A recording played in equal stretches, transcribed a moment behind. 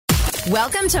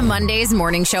Welcome to Monday's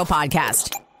Morning Show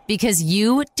podcast, because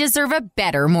you deserve a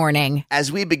better morning.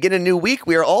 As we begin a new week,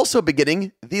 we are also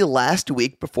beginning the last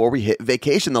week before we hit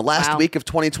vacation, the last week of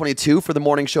 2022 for the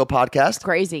Morning Show podcast.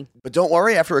 Crazy. But don't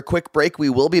worry, after a quick break, we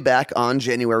will be back on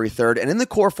January 3rd. And in the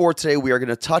core four today, we are going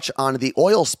to touch on the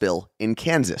oil spill in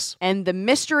Kansas. And the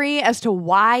mystery as to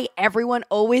why everyone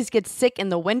always gets sick in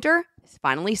the winter is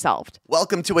finally solved.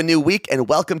 Welcome to a new week and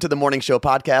welcome to the Morning Show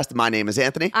podcast. My name is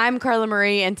Anthony. I'm Carla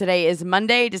Marie, and today is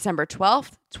Monday, December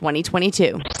 12th,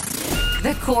 2022.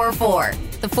 The Core Four,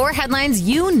 the four headlines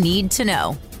you need to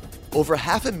know. Over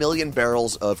 500,000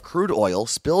 barrels of crude oil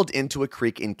spilled into a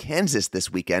creek in Kansas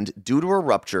this weekend due to a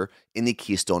rupture in the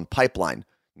Keystone Pipeline.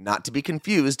 Not to be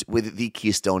confused with the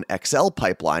Keystone XL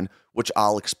pipeline, which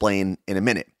I'll explain in a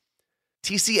minute.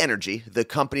 TC Energy, the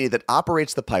company that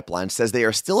operates the pipeline, says they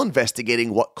are still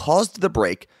investigating what caused the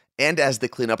break, and as the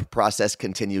cleanup process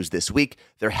continues this week,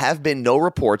 there have been no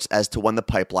reports as to when the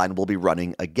pipeline will be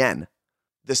running again.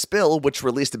 The spill, which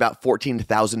released about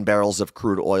 14,000 barrels of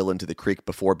crude oil into the creek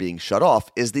before being shut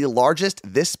off, is the largest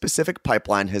this specific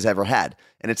pipeline has ever had,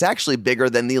 and it's actually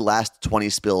bigger than the last 20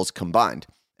 spills combined.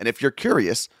 And if you're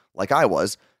curious, like I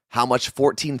was, how much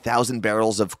 14,000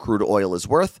 barrels of crude oil is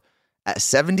worth, at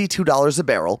 $72 a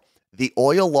barrel, the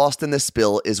oil lost in the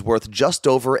spill is worth just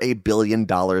over $1 billion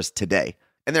today.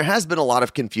 And there has been a lot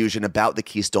of confusion about the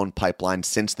Keystone Pipeline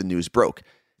since the news broke.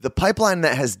 The pipeline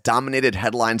that has dominated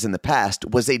headlines in the past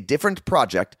was a different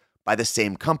project by the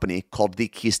same company called the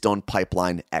Keystone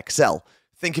Pipeline XL.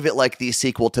 Think of it like the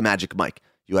sequel to Magic Mike.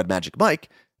 You had Magic Mike,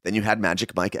 then you had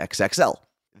Magic Mike XXL.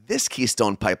 This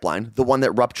Keystone Pipeline, the one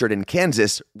that ruptured in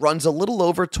Kansas, runs a little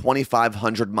over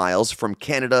 2,500 miles from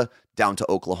Canada down to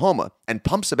Oklahoma and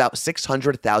pumps about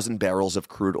 600,000 barrels of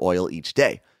crude oil each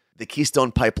day. The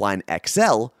Keystone Pipeline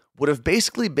XL would have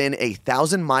basically been a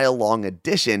 1,000-mile-long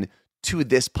addition to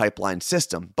this pipeline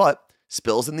system, but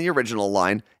spills in the original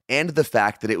line and the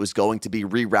fact that it was going to be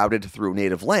rerouted through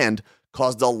native land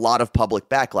caused a lot of public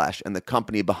backlash, and the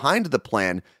company behind the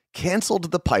plan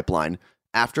canceled the pipeline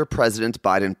after President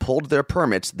Biden pulled their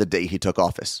permits the day he took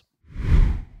office.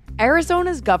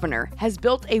 Arizona's governor has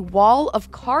built a wall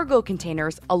of cargo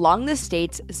containers along the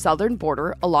state's southern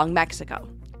border along Mexico.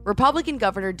 Republican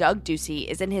Governor Doug Ducey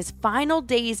is in his final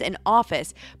days in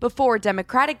office before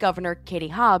Democratic Governor Katie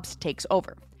Hobbs takes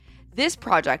over. This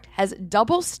project has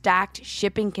double-stacked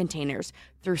shipping containers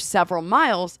through several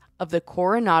miles of the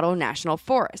Coronado National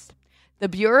Forest. The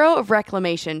Bureau of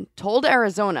Reclamation told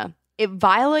Arizona it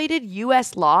violated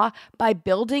U.S. law by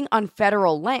building on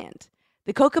federal land.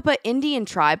 The Cocopah Indian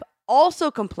tribe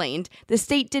also complained the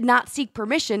state did not seek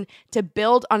permission to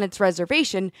build on its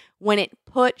reservation when it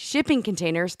put shipping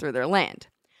containers through their land.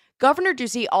 Governor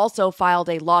Ducey also filed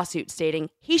a lawsuit stating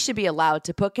he should be allowed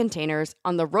to put containers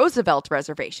on the Roosevelt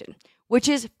Reservation, which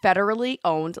is federally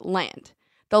owned land.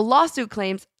 The lawsuit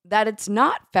claims that it's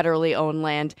not federally owned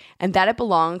land and that it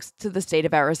belongs to the state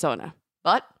of Arizona.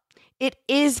 But it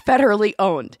is federally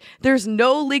owned. There's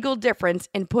no legal difference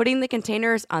in putting the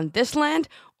containers on this land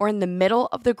or in the middle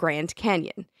of the Grand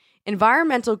Canyon.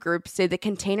 Environmental groups say the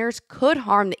containers could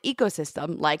harm the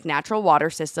ecosystem, like natural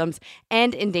water systems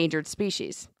and endangered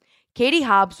species. Katie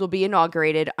Hobbs will be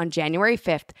inaugurated on January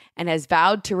 5th and has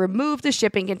vowed to remove the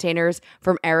shipping containers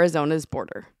from Arizona's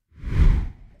border.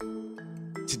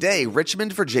 Today,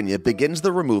 Richmond, Virginia begins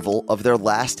the removal of their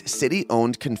last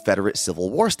city-owned Confederate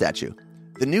Civil War statue.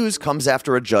 The news comes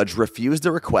after a judge refused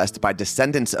a request by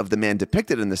descendants of the man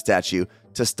depicted in the statue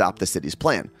to stop the city's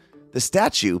plan. The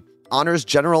statue honors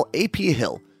General A.P.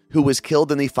 Hill, who was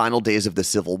killed in the final days of the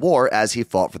Civil War as he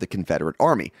fought for the Confederate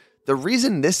Army. The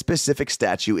reason this specific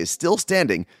statue is still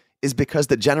standing is because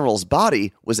the general's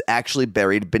body was actually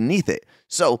buried beneath it.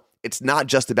 So it's not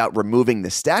just about removing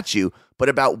the statue, but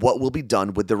about what will be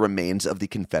done with the remains of the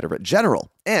Confederate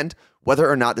general, and whether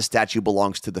or not the statue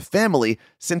belongs to the family,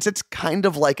 since it's kind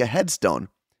of like a headstone.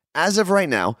 As of right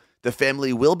now, the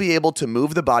family will be able to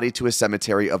move the body to a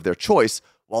cemetery of their choice,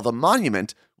 while the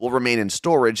monument will remain in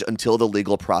storage until the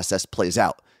legal process plays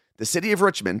out. The city of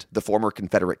Richmond, the former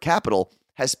Confederate capital,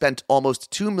 has spent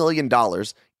almost $2 million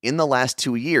in the last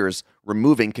 2 years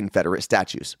removing Confederate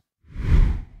statues.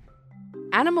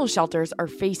 Animal shelters are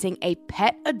facing a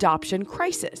pet adoption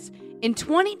crisis. In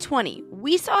 2020,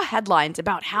 we saw headlines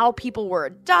about how people were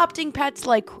adopting pets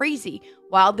like crazy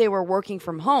while they were working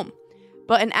from home.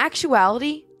 But in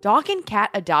actuality, dog and cat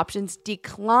adoptions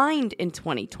declined in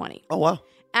 2020. Oh, wow.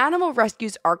 Animal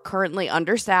rescues are currently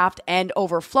understaffed and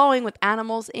overflowing with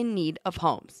animals in need of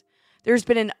homes. There's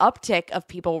been an uptick of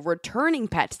people returning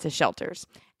pets to shelters.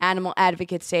 Animal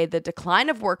advocates say the decline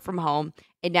of work from home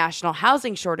A national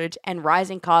housing shortage and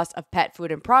rising costs of pet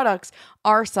food and products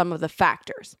are some of the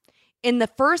factors. In the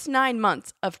first 9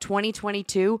 months of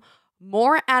 2022,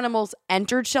 more animals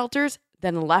entered shelters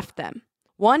than left them.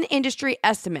 One industry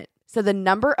estimate said the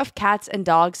number of cats and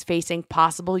dogs facing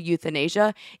possible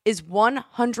euthanasia is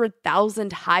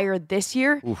 100,000 higher this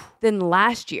year than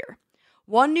last year.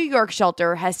 One New York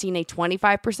shelter has seen a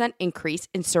 25% increase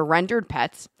in surrendered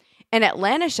pets. An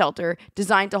Atlanta shelter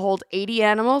designed to hold 80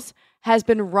 animals has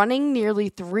been running nearly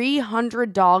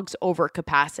 300 dogs over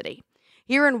capacity.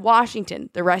 Here in Washington,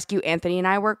 the rescue Anthony and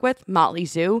I work with, Motley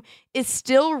Zoo, is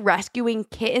still rescuing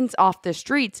kittens off the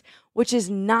streets, which is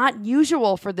not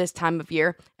usual for this time of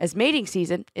year, as mating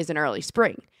season is in early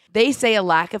spring. They say a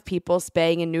lack of people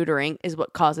spaying and neutering is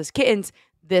what causes kittens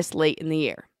this late in the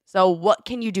year. So what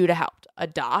can you do to help?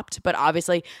 Adopt, but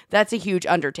obviously that's a huge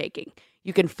undertaking.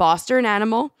 You can foster an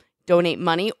animal, donate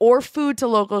money or food to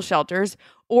local shelters,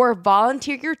 or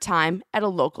volunteer your time at a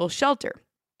local shelter.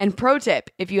 And pro tip,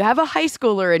 if you have a high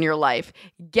schooler in your life,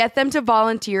 get them to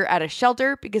volunteer at a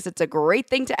shelter because it's a great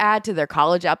thing to add to their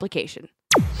college application.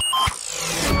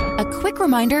 A quick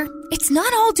reminder, it's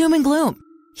not all doom and gloom.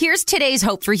 Here's today's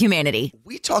Hope for Humanity.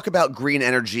 We talk about green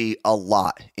energy a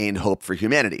lot in Hope for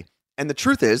Humanity. And the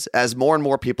truth is, as more and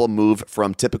more people move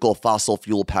from typical fossil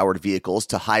fuel-powered vehicles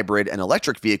to hybrid and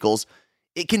electric vehicles,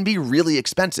 it can be really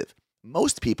expensive.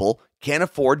 Most people can't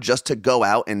afford just to go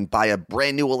out and buy a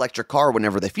brand new electric car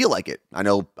whenever they feel like it. I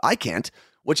know I can't,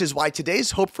 which is why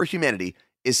today's Hope for Humanity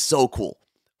is so cool.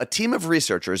 A team of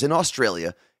researchers in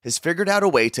Australia has figured out a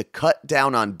way to cut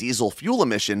down on diesel fuel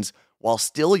emissions while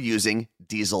still using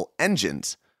diesel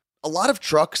engines. A lot of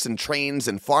trucks and trains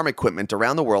and farm equipment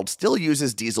around the world still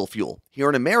uses diesel fuel. Here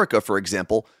in America, for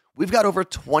example, we've got over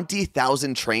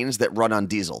 20,000 trains that run on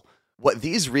diesel. What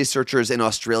these researchers in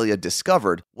Australia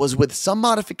discovered was with some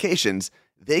modifications,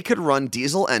 they could run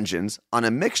diesel engines on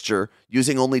a mixture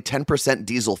using only 10%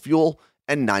 diesel fuel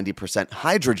and 90%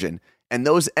 hydrogen, and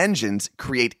those engines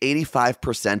create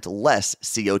 85% less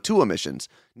CO2 emissions.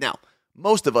 Now,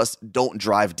 most of us don't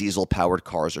drive diesel-powered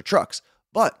cars or trucks,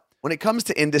 but when it comes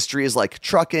to industries like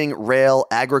trucking, rail,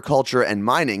 agriculture, and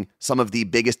mining, some of the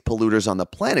biggest polluters on the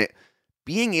planet,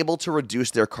 being able to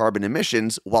reduce their carbon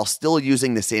emissions while still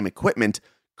using the same equipment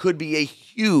could be a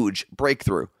huge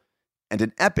breakthrough and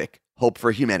an epic hope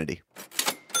for humanity.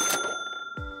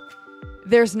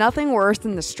 There's nothing worse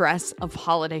than the stress of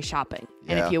holiday shopping.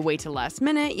 And if you wait till last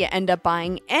minute, you end up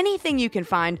buying anything you can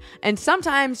find, and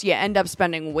sometimes you end up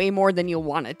spending way more than you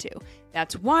wanted to.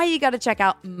 That's why you got to check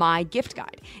out My Gift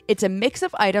Guide. It's a mix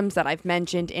of items that I've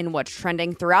mentioned in what's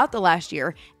trending throughout the last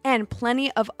year, and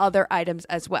plenty of other items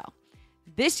as well.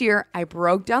 This year, I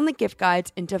broke down the gift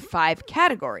guides into 5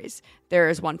 categories. There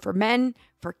is one for men,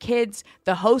 for kids,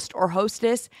 the host or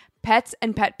hostess, pets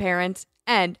and pet parents,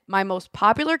 and my most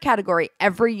popular category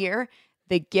every year,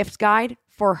 the gift guide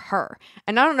for her.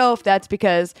 And I don't know if that's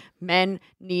because men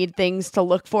need things to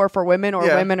look for women, or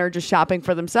women are just shopping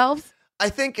for themselves. I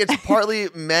think it's partly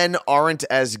men aren't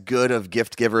as good of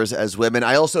gift givers as women.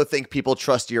 I also think people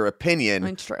trust your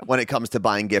opinion when it comes to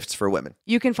buying gifts for women.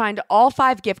 You can find all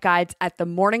 5 gift guides at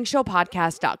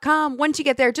themorningshowpodcast.com. Once you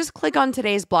get there, just click on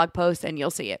today's blog post and you'll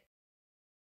see it.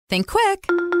 Think quick.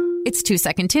 It's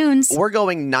 2-second tunes. We're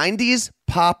going 90s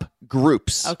pop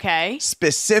groups. Okay.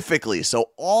 Specifically. So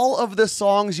all of the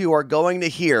songs you are going to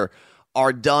hear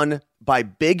are done by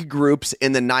big groups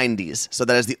in the 90s. So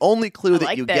that is the only clue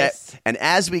that you get. And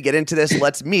as we get into this,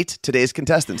 let's meet today's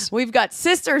contestants. We've got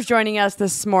sisters joining us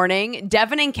this morning,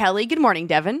 Devin and Kelly. Good morning,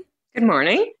 Devin. Good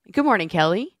morning. Good morning,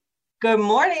 Kelly. Good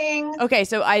morning. Okay,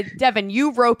 so Devin,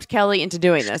 you roped Kelly into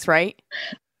doing this, right?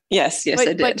 Yes, I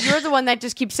did. But you're the one that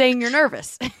just keeps saying you're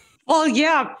nervous. Well,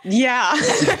 yeah.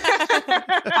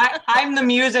 I'm the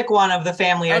music one of the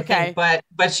family, I think,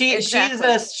 but she's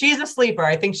a sleeper.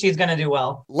 I think she's going to do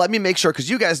well. Let me make sure, because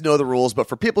you guys know the rules, but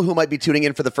for people who might be tuning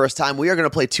in for the first time, we are going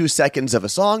to play 2 seconds of a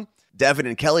song. Devin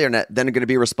and Kelly are then going to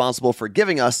be responsible for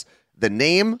giving us the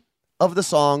name of the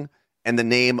song and the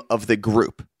name of the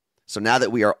group. So now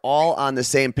that we are all on the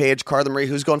same page, Carla Marie,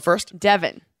 who's going first?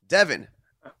 Devin,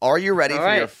 are you ready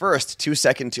for your first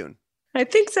 2-second tune? I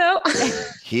think so.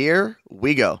 Here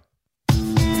we go.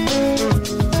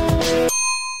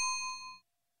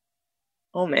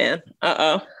 Oh, man.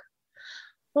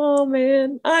 Oh,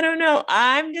 man. I don't know.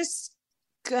 I'm just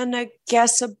going to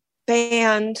guess a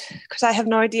band because I have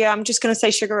no idea. I'm just going to say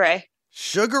Sugar Ray.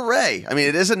 Sugar Ray. I mean,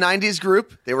 it is a 90s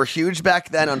group. They were huge back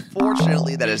then.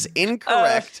 Unfortunately, that is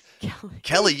incorrect.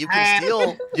 Kelly, you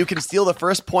can steal the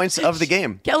first points of the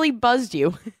game. Kelly buzzed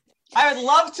you. I would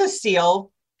love to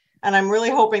steal, and I'm really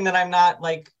hoping that I'm not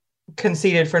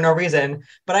conceded for no reason,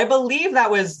 but I believe that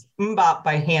was Mbop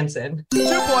by Hanson. 2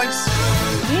 points.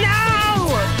 No!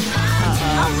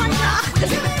 Oh my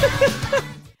God.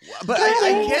 But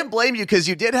I can't blame you because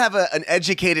you did have an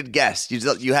educated guess.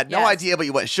 You had no idea, but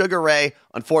you went Sugar Ray.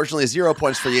 Unfortunately, 0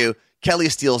 points for you. Kelly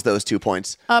steals those 2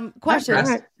 points.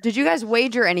 Question. Did you guys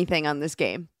wager anything on this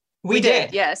game? We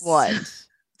did. Yes. What?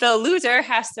 The loser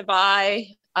has to buy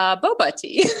boba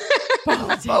tea.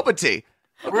 Boba tea.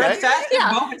 We're obsessed with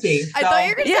boba tea. I thought you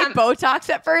were going to say Botox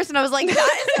at first, and I was like,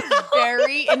 that is a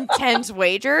very intense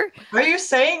wager. Are you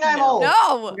saying I'm old?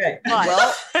 No. Okay.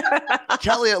 Well,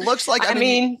 Kelly, it looks like, I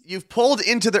mean, you've pulled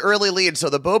into the early lead, so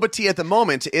the boba tea at the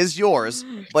moment is yours,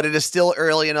 but it is still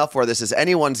early enough where this is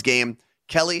anyone's game.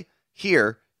 Kelly,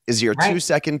 here is your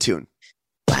 2-second tune.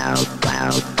 That's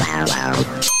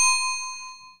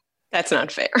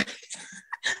not fair.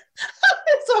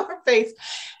 It's on her face.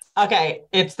 Okay,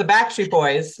 it's the Backstreet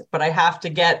Boys, but I have to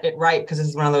get it right because this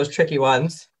is one of those tricky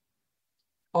ones.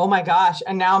 Oh my gosh,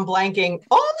 and now I'm blanking.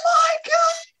 Oh my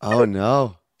God! Oh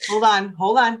no.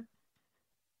 Hold on.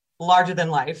 Larger Than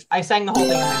Life. I sang the whole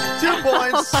thing in my head. 2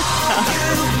 points.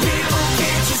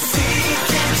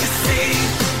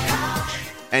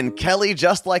 And Kelly,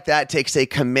 just like that, takes a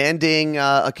commanding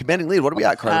lead. What do we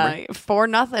got, Carter?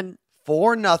 4-0.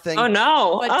 4-0. Oh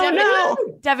no.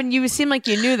 But Devin, you seem like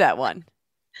you knew that one.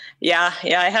 Yeah,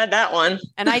 I had that one.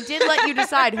 And I did let you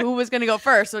decide who was going to go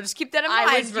first, so just keep that in mind.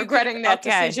 I was regretting that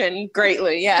decision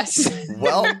greatly, yes.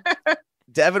 Well,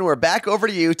 Devin, we're back over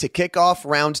to you to kick off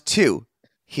round 2.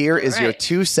 Here is your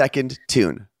 2-second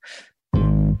tune.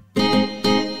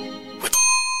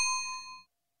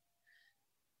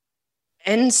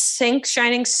 NSYNC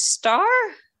Shining Star?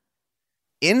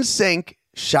 NSYNC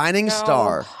Shining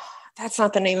Star. That's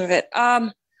not the name of it.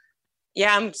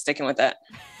 Yeah, I'm sticking with that.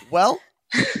 Well,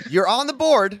 you're on the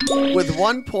board with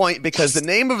 1 point because the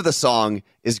name of the song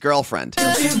is Girlfriend.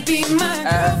 And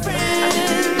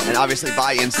obviously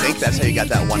by NSYNC, that's how you got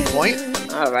that 1 point.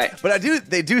 All right. But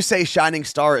they do say Shining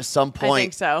Star at some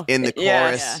point in the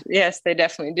chorus. Yes, they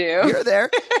definitely do. You're there.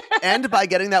 And by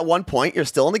getting that 1 point, you're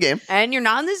still in the game. And you're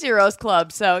not in the zeros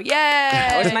club, so yay!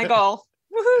 That was my goal.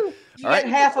 Woohoo! You get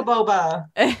half a boba.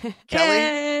 Kelly,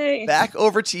 Yay. back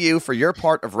over to you for your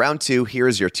part of round 2.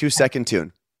 Here's your 2-second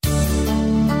tune.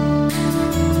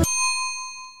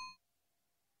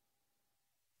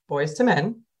 Boys to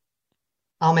Men.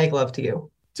 I'll Make Love to You.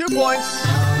 2 points.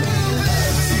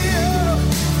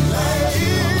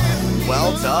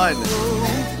 Well done.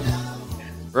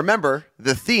 Remember,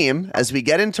 the theme as we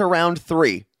get into round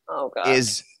 3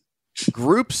 is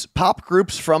pop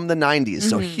groups from the 90s.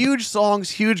 So huge songs,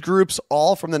 huge groups,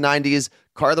 all from the 90s.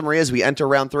 Carla Marie, as we enter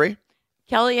round 3.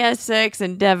 Kelly has 6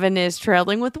 and Devin is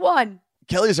trailing with 1.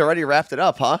 Kelly's already wrapped it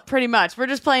up, huh? Pretty much. We're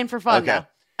just playing for fun now.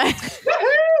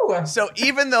 So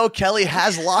even though Kelly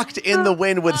has locked in the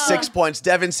win with 6 points,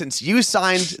 Devin, since you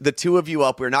signed the two of you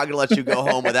up, we're not going to let you go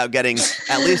home without getting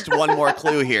at least one more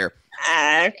clue here.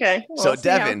 Okay. We'll so see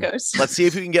Devin, let's see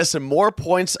if you can get some more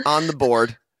points on the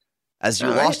board as you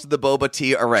lost the boba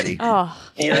tea already. Oh,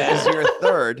 Here is your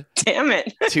third Damn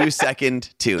it.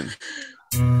 2-second tune.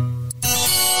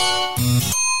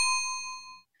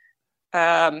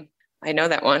 I know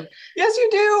that one. Yes, you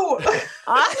do.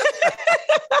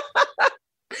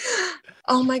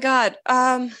 Oh my God.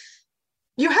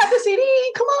 You have the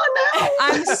CD. Come on now.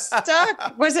 I'm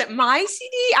stuck. Was it my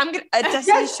CD? I'm gonna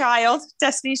Destiny's Child.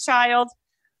 Destiny's Child.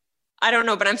 I don't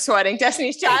know, but I'm sweating.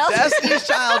 Destiny's Child. Destiny's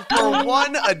Child for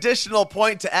 1 additional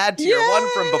point to add to your one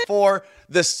from before.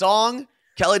 The song,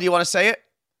 Kelly, do you want to say it?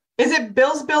 Is it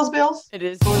Bills, Bills, Bills? it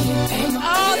is.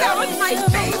 Oh, that was my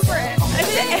favorite.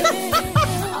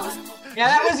 Yeah,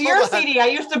 that was your CD. I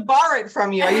used to borrow it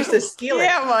from you. I used to steal it.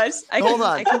 Yeah, it was. Hold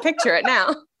on. I can picture it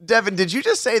now. Devin, did you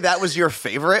just say that was your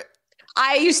favorite?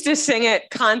 I used to sing it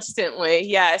constantly,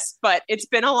 yes, but it's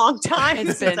been a long time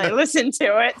since I listened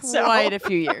to it. So Quite a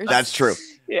few years. That's true.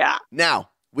 yeah. Now,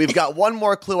 we've got one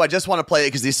more clue. I just want to play it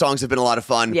because these songs have been a lot of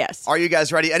fun. Yes. Are you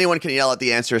guys ready? Anyone can yell at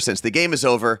the answer since the game is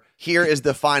over. Here is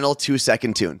the final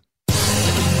 2-second tune.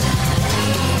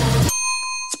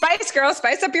 Spice Girl,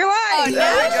 spice up your life.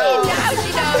 There we go.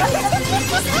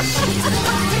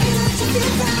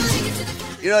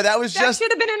 You know, that was That just,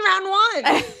 should have been in round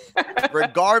 1.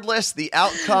 regardless, the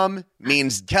outcome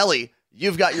means, Kelly,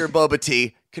 you've got your boba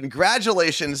tea.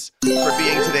 Congratulations for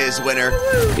being today's winner.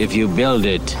 If you build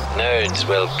it, nerds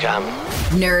will come.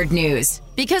 Nerd news.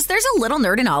 Because there's a little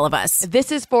nerd in all of us.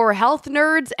 This is for health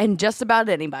nerds and just about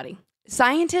anybody.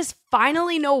 Scientists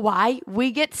finally know why we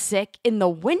get sick in the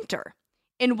winter.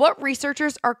 In what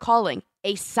researchers are calling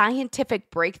a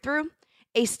scientific breakthrough,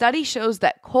 a study shows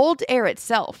that cold air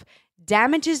itself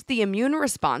damages the immune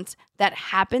response that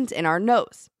happens in our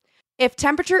nose. If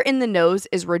temperature in the nose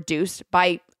is reduced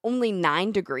by only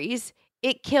 9 degrees,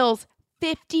 it kills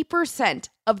 50%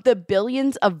 of the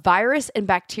billions of virus and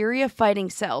bacteria fighting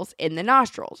cells in the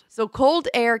nostrils. So cold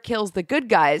air kills the good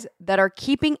guys that are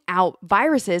keeping out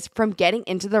viruses from getting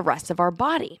into the rest of our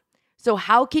body. So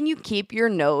how can you keep your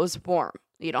nose warm?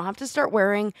 You don't have to start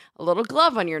wearing a little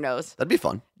glove on your nose. That'd be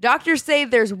fun. Doctors say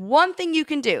there's one thing you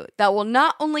can do that will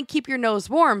not only keep your nose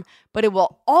warm, but it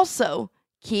will also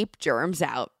keep germs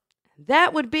out.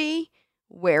 That would be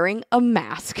wearing a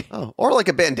mask. Oh, or like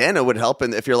a bandana would help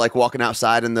if you're like walking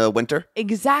outside in the winter.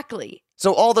 Exactly.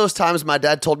 So all those times my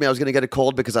dad told me I was going to get a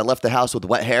cold because I left the house with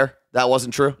wet hair, that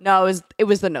wasn't true? No, it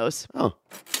was the nose. Oh.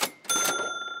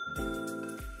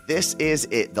 This is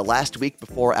it, the last week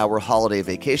before our holiday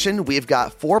vacation. We've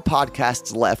got 4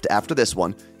 podcasts left after this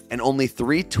one and only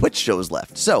 3 Twitch shows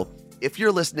left. So if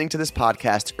you're listening to this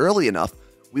podcast early enough,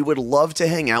 we would love to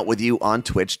hang out with you on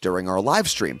Twitch during our live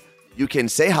stream. You can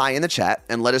say hi in the chat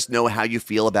and let us know how you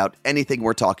feel about anything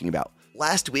we're talking about.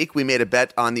 Last week, we made a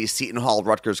bet on the Seton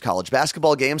Hall-Rutgers college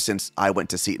basketball game since I went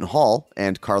to Seton Hall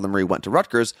and Carla Marie went to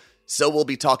Rutgers. So we'll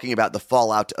be talking about the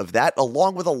fallout of that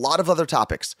along with a lot of other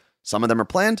topics. Some of them are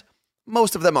planned,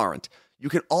 most of them aren't. You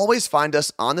can always find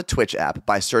us on the Twitch app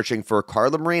by searching for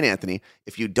Carla Marie and Anthony.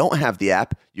 If you don't have the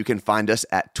app, you can find us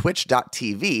at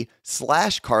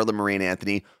twitch.tv/Carla Marie and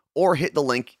Anthony or hit the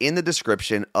link in the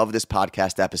description of this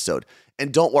podcast episode.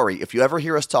 And don't worry, if you ever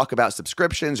hear us talk about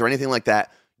subscriptions or anything like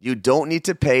that, you don't need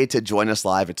to pay to join us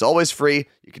live. It's always free.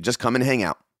 You can just come and hang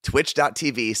out.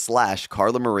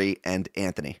 Twitch.tv/Carla Marie and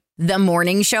Anthony. The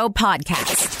Morning Show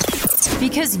Podcast.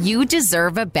 Because you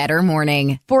deserve a better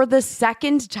morning. For the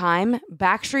second time,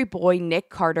 Backstreet Boy Nick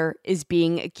Carter is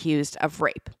being accused of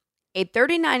rape. A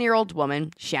 39-year-old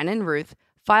woman, Shannon Ruth,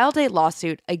 filed a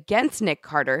lawsuit against Nick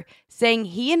Carter, saying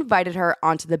he invited her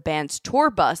onto the band's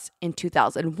tour bus in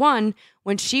 2001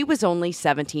 when she was only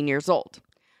 17 years old.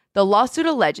 The lawsuit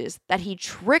alleges that he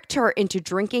tricked her into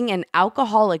drinking an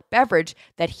alcoholic beverage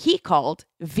that he called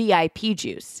VIP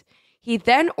juice. He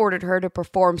then ordered her to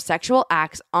perform sexual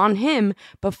acts on him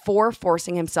before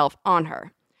forcing himself on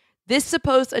her. This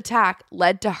supposed attack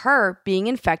led to her being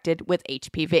infected with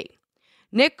HPV.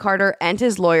 Nick Carter and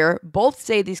his lawyer both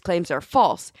say these claims are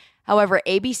false. However,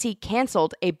 ABC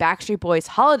canceled a Backstreet Boys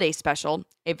holiday special,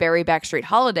 A Very Backstreet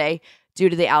Holiday, due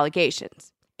to the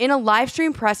allegations. In a live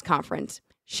stream press conference,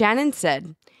 Shannon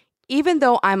said, "Even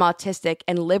though I'm autistic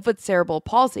and live with cerebral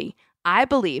palsy, I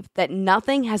believe that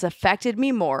nothing has affected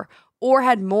me more or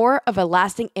had more of a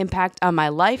lasting impact on my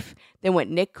life than what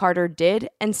Nick Carter did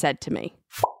and said to me."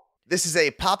 This is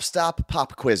a pop stop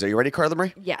pop quiz. Are you ready, Carla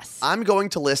Marie? Yes. I'm going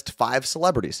to list 5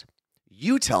 celebrities.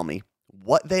 You tell me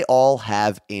what they all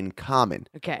have in common.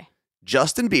 Okay.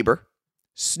 Justin Bieber,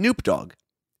 Snoop Dogg,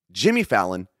 Jimmy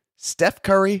Fallon, Steph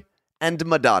Curry, and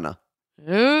Madonna.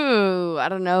 Ooh, I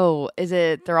don't know. Is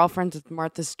it they're all friends with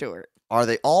Martha Stewart? Are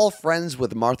they all friends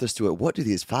with Martha Stewart? What do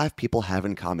these 5 people have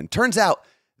in common? Turns out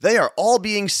they are all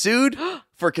being sued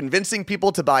for convincing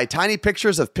people to buy tiny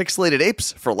pictures of pixelated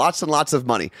apes for lots and lots of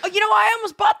money. Oh, you know, I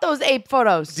almost bought those ape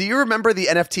photos. Do you remember the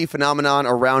NFT phenomenon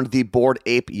around the Bored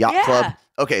Ape Yacht Club?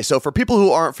 Okay, so for people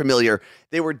who aren't familiar,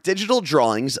 they were digital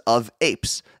drawings of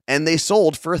apes, and they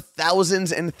sold for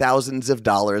thousands and thousands of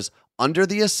dollars under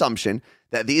the assumption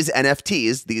that these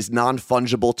NFTs, these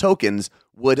non-fungible tokens,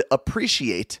 would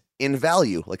appreciate in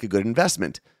value, like a good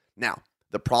investment. Now,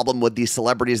 the problem with these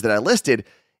celebrities that I listed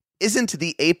isn't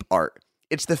the ape art.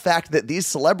 It's the fact that these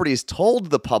celebrities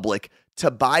told the public to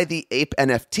buy the ape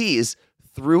NFTs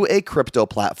through a crypto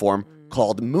platform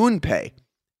called MoonPay.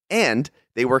 And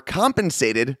they were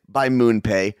compensated by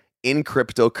MoonPay in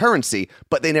cryptocurrency,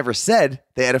 but they never said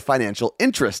they had a financial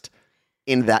interest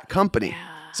in that company.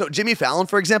 Yeah. So Jimmy Fallon,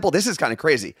 for example, this is kind of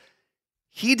crazy.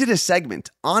 He did a segment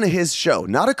on his show,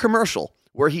 not a commercial,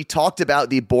 where he talked about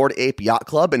the Bored Ape Yacht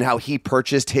Club and how he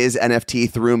purchased his NFT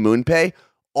through MoonPay,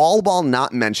 all while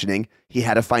not mentioning he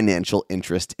had a financial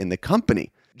interest in the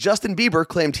company. Justin Bieber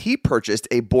claimed he purchased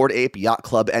a Bored Ape Yacht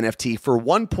Club NFT for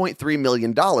 $1.3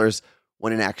 million,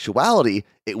 when in actuality,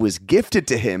 it was gifted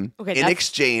to him in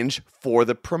exchange for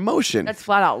the promotion. That's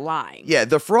flat out lying. Yeah,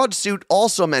 the fraud suit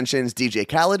also mentions DJ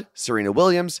Khaled, Serena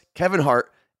Williams, Kevin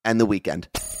Hart, and The Weeknd.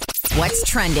 What's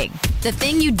trending? The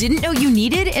thing you didn't know you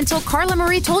needed until Carla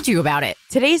Marie told you about it.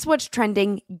 Today's What's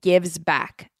Trending gives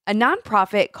back. A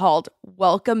nonprofit called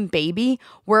Welcome Baby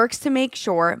works to make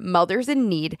sure mothers in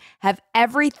need have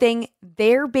everything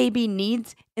their baby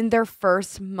needs in their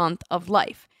first month of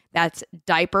life. That's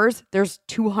diapers, there's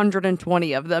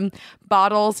 220 of them,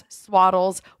 bottles,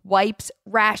 swaddles, wipes,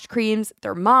 rash creams,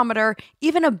 thermometer,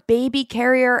 even a baby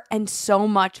carrier, and so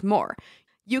much more.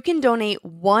 You can donate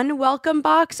one welcome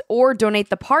box or donate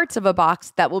the parts of a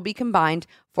box that will be combined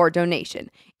for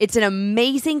donation. It's an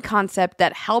amazing concept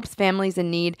that helps families in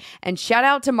need. And shout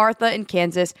out to Martha in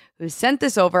Kansas, who sent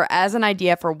this over as an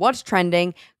idea for what's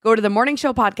trending. Go to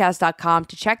themorningshowpodcast.com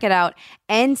to check it out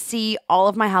and see all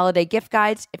of my holiday gift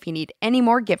guides if you need any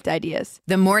more gift ideas.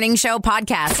 The Morning Show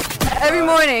Podcast. Every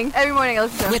morning I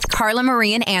listen to it. With Carla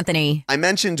Marie and Anthony. I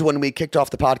mentioned when we kicked off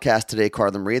the podcast today,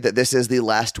 Carla Marie, that this is the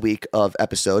last week of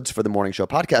episodes for the Morning Show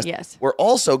Podcast. Yes. We're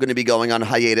also going to be going on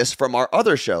hiatus from our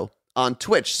other show on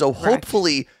Twitch. So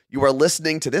hopefully you are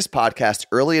listening to this podcast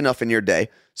early enough in your day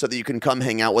so that you can come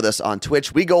hang out with us on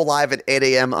Twitch. We go live at 8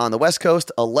 a.m. on the West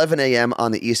Coast, 11 a.m.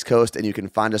 on the East Coast, and you can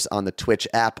find us on the Twitch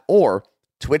app or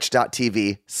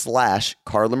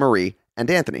twitch.tv/Carla Marie and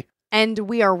Anthony. And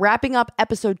we are wrapping up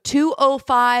episode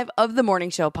 205 of the Morning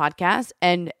Show Podcast.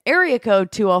 And area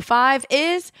code 205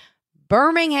 is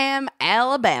Birmingham,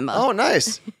 Alabama. Oh,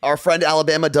 nice. Our friend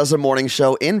Alabama does a morning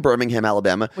show in Birmingham,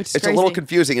 Alabama. Which is it's crazy. a little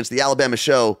confusing. It's the Alabama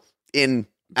show in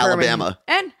Alabama.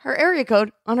 And her area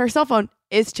code on her cell phone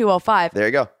is 205. There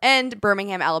you go. And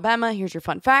Birmingham, Alabama, here's your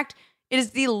fun fact. It is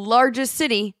the largest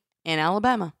city in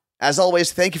Alabama. As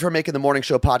always, thank you for making the Morning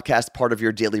Show Podcast part of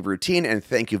your daily routine. And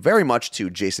thank you very much to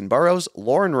Jason Burrows,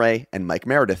 Lauren Ray, and Mike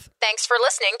Meredith. Thanks for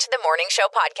listening to the Morning Show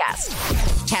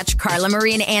Podcast. Catch Carla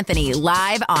Marie and Anthony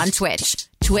live on Twitch.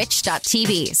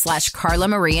 Twitch.tv/Carla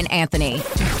Marie and Anthony.